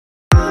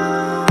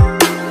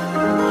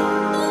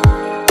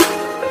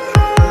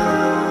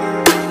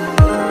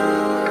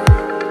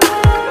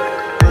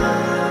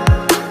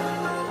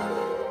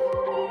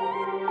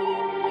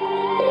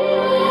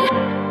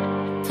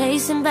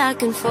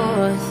back and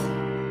forth.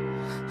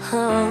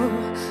 Oh,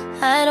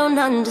 I don't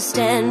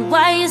understand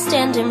why you're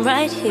standing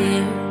right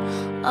here.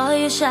 All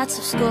your shots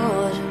have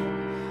scored.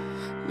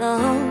 No,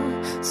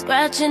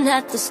 scratching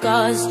at the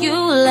scars you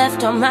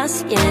left on my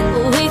skin.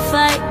 We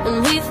fight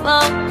and we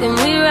fall and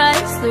we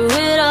rise through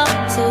it all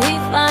till we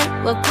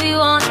find what we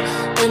want,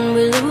 then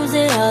we lose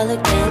it all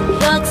again.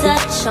 Your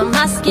touch on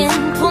my skin,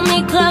 pull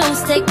me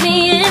close, take me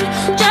in.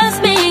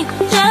 Just me,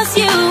 just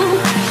you,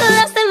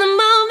 lost in the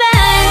moment.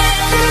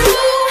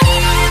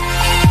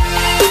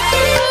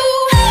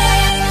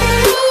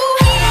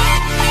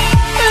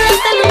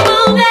 Lost in the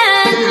moment.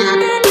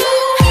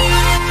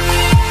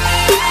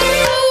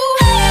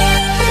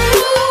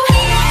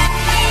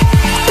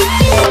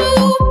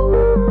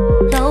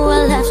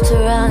 Nowhere left to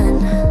run.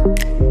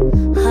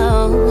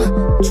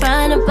 Oh,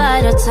 trying to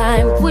bide our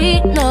time. We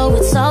know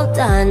it's all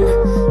done.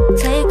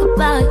 Take a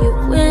bow, you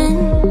win.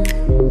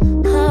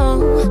 Oh,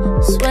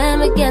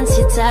 swam against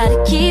your tide,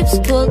 it keeps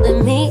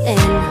pulling me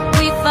in.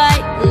 We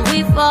fight and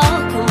we fall,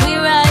 can we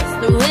rise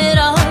through it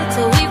all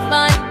till we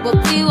find what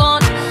we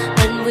want,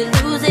 and we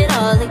lose it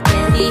all again.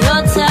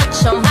 Your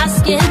touch on my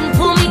skin,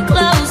 pull me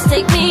close,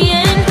 take me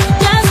in.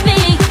 Just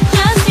me,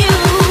 just you,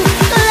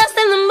 lost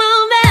in the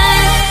moment.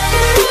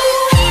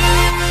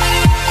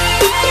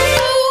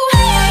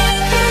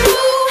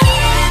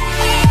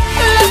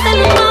 Lost in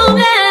the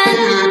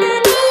moment.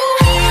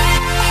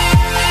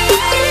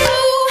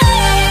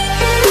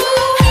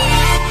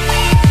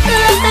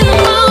 Lost in the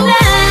moment.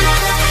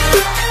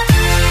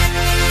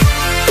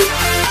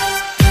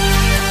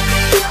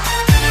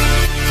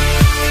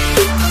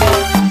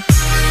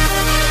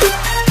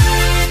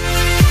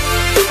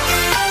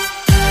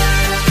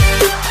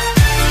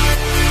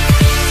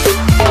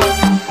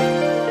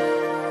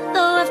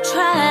 Though I've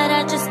tried,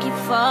 I just keep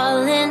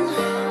falling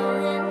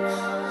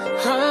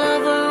all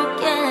over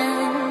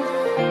again.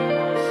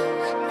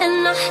 And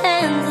our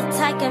hands are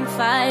tight, can't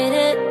fight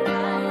it.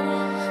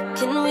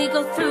 Can we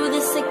go through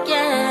this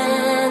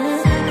again?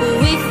 Will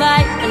we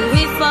fight and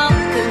we fall?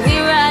 Can we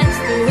rise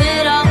through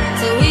it all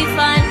till we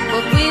find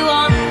what we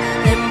want,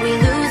 then we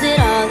lose it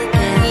all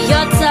again?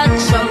 Your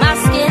touch on my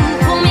skin,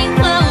 pull me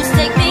close,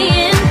 take me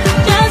in.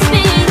 Just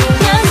me,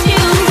 just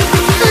you,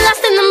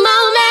 lost in the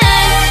moment.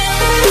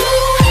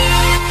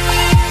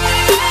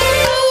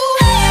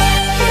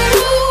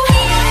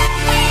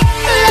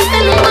 Lost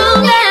in the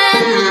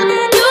moment.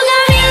 You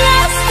got me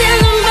lost in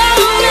the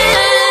moment.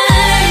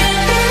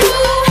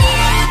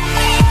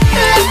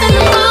 Lost in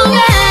the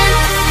moment.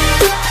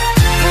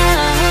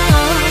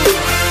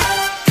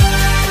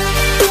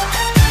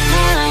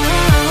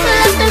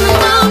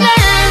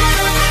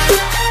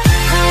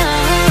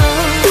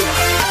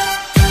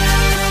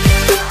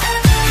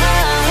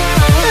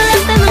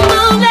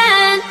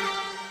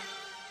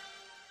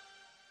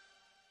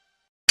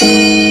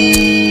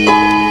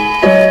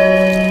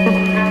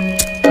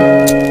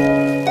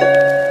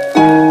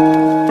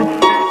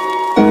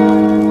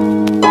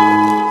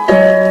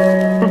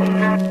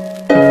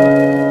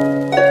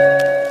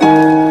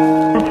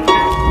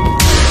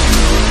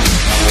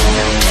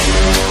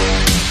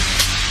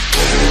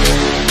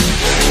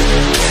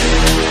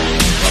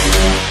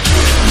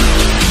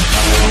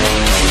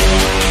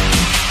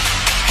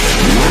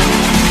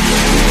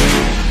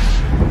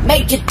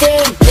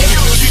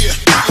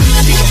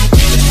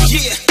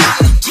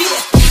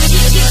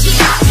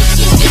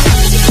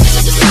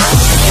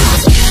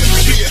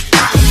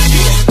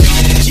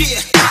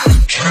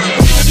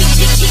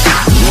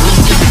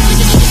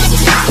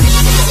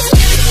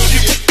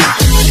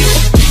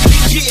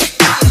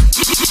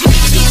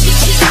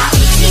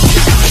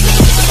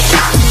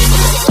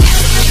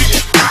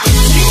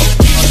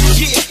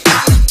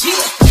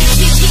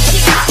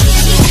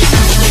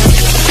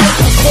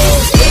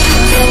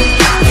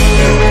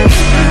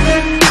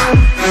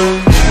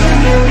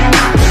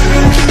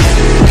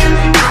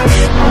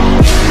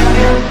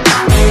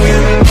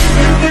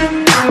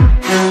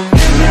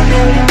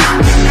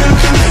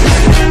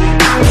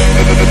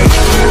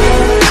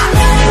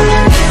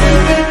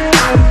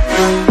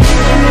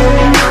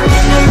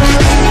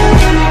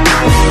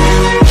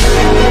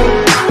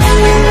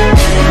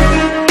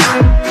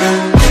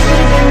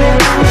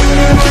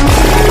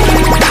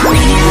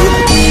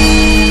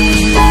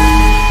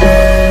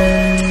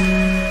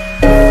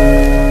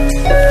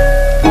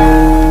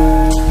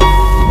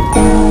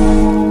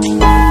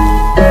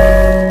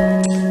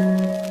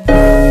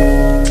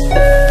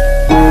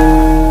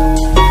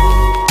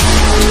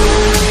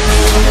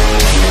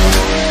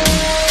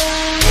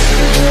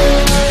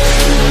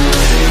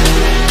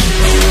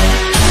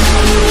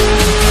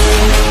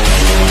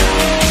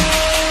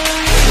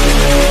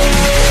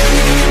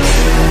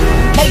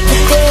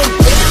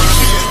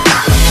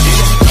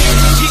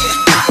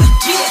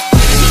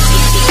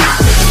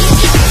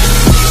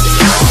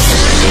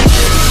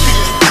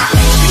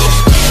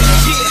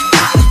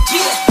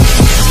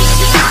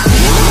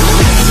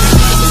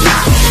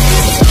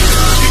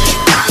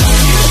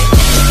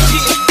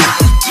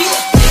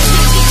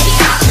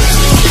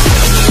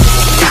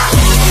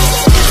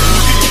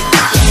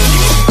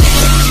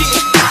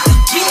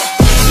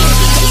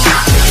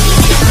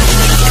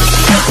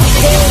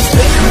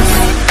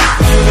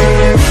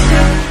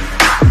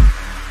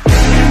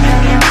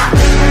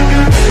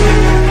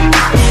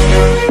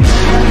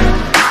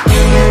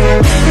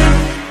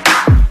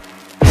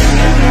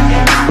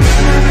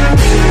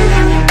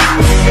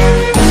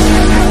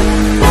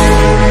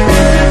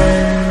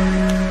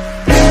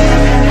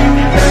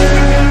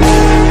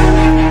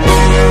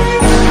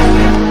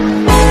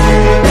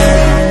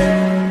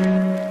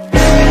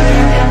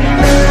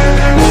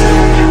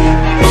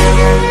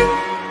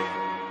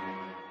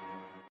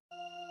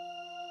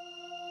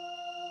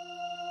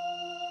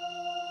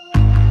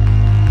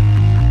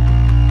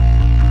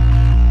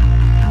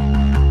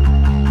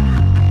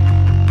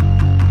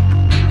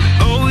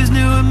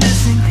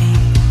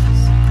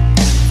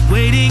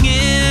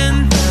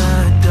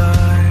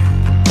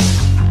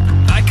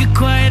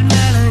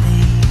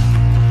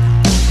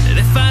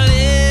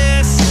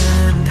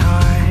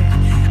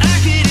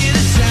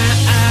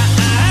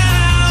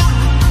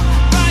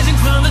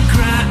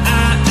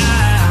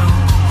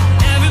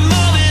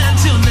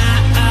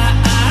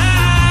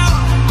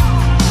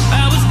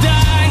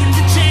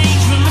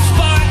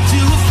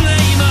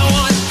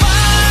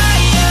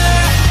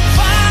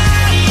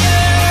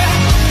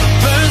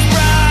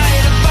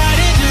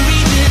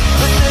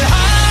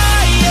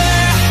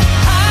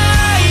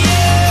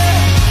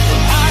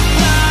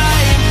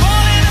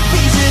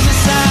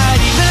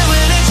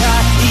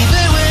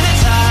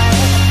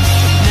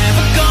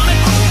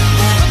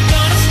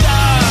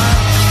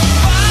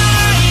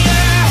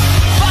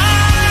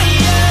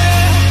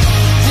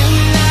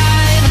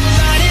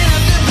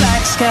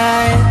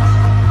 sky.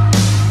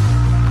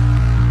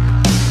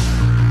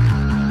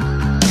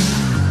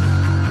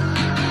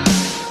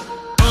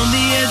 On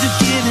the edge of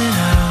giving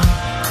up,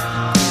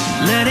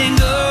 letting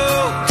go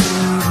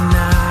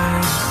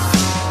tonight.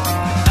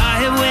 I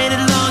have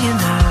waited long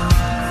enough.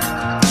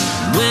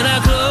 When I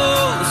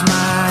close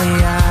my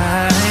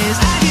eyes,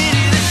 I can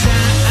hear the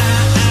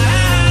sound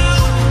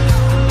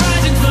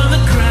rising from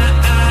the crowd.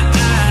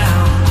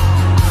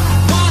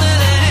 Wanna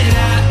let it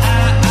out,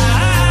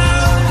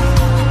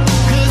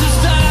 'cause it's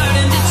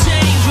starting to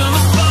change from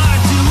a spark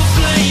to a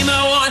flame.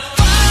 I want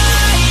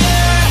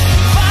fire,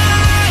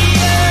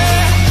 fire,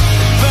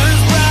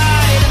 burns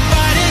bright and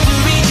fighting to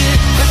reach it.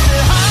 But the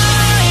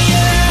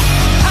higher,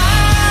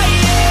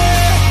 higher,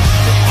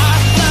 I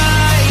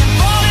fly and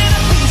fall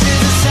into pieces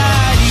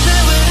inside. Even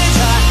when it's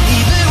hot,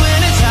 even when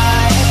it's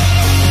high,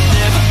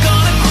 never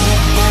gonna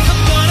quit, never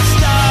gonna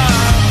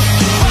stop.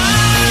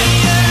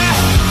 Fire,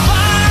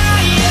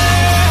 fire,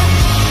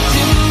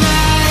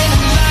 tonight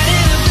I'm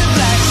lighting up the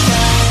black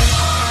sky.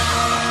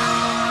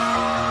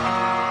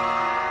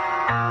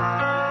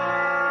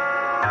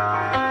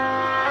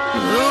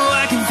 Oh,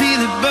 I can feel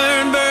it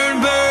burn, burn,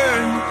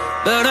 burn,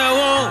 but I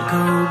won't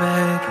go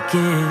back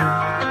again.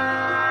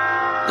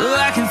 Oh,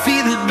 I can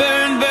feel it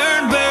burn,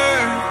 burn,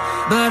 burn,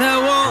 but I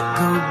won't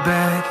go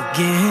back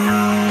again.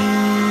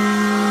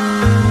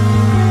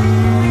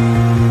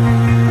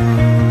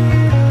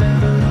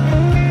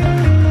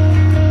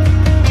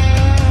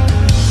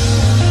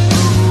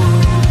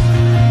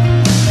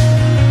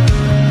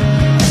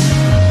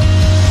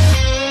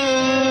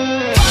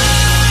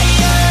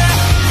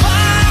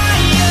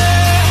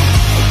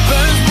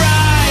 Burns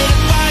bright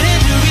and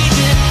fighting to reach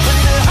it. But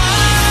the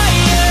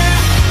higher,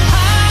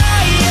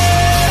 higher,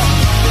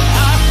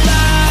 I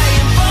fly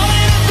and fall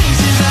into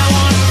pieces. I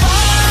want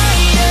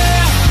fire,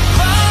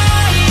 fire.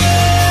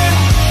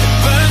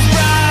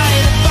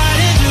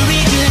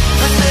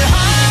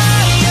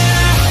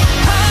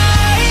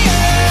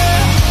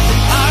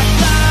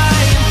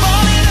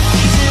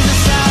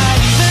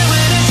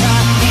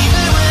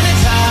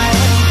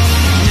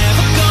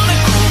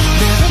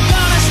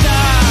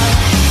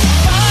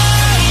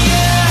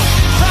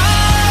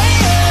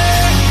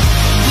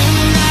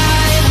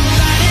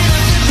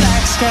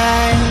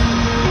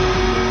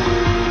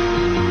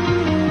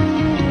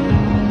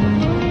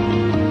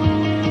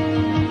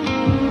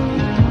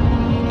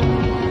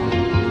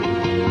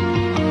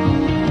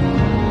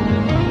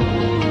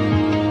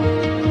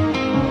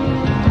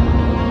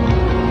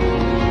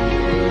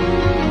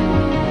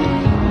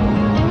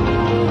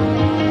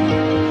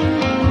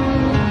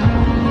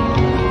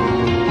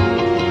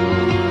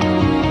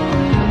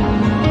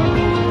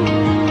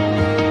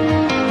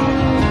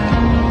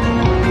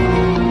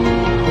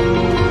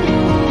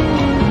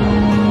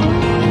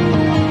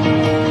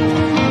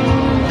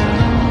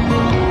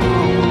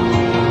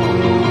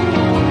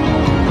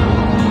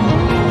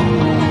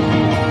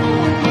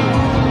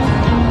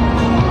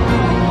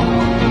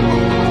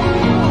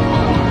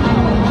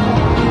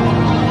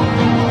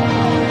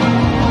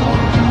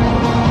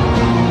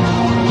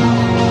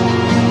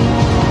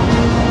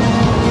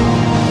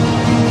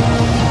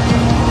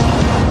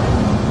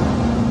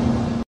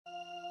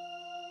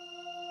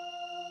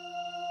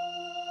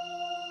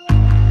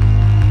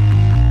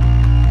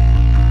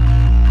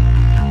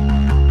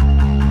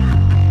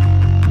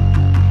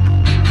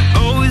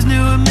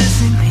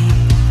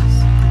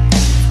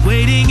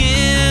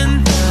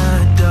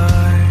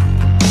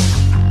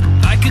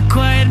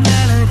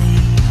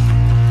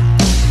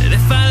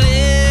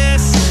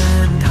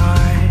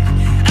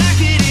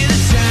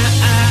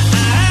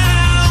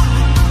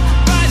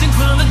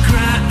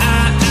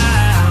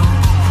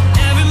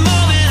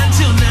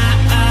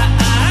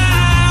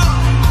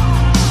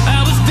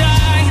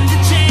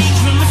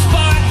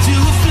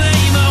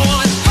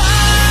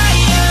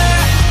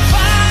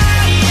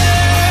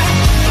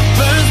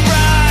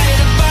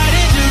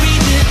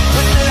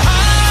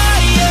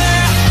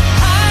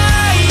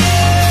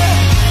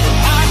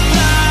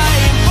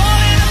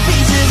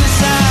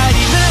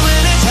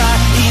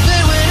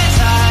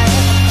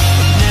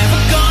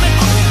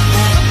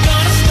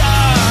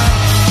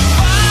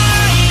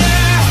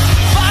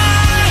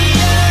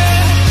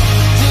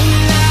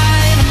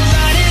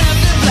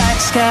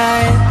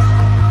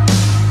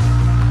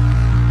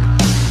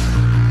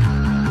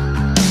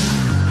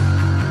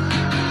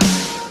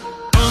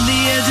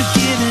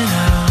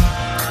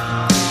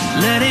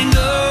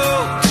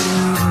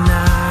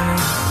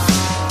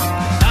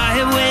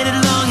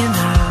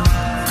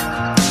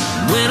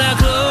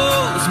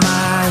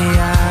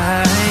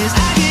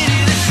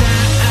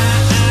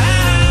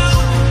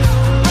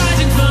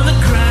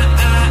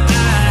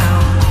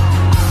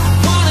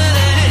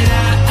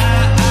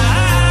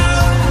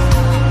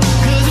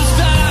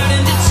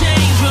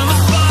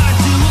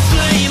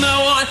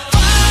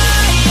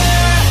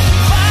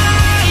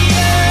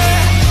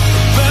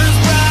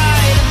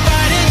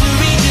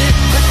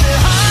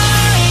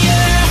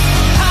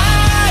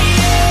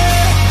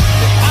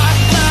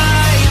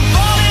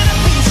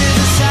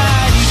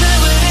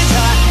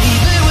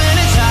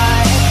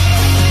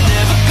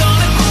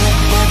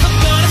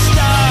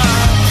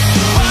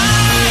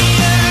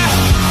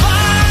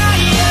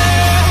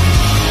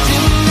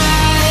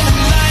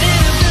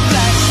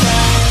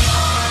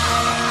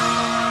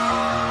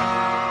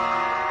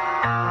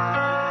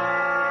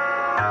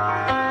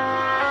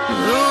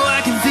 Oh, I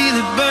can feel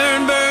it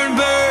burn, burn,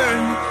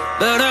 burn,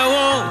 but I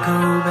won't go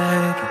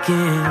back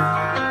again.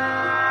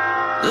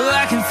 Oh,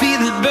 I can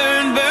feel it burn.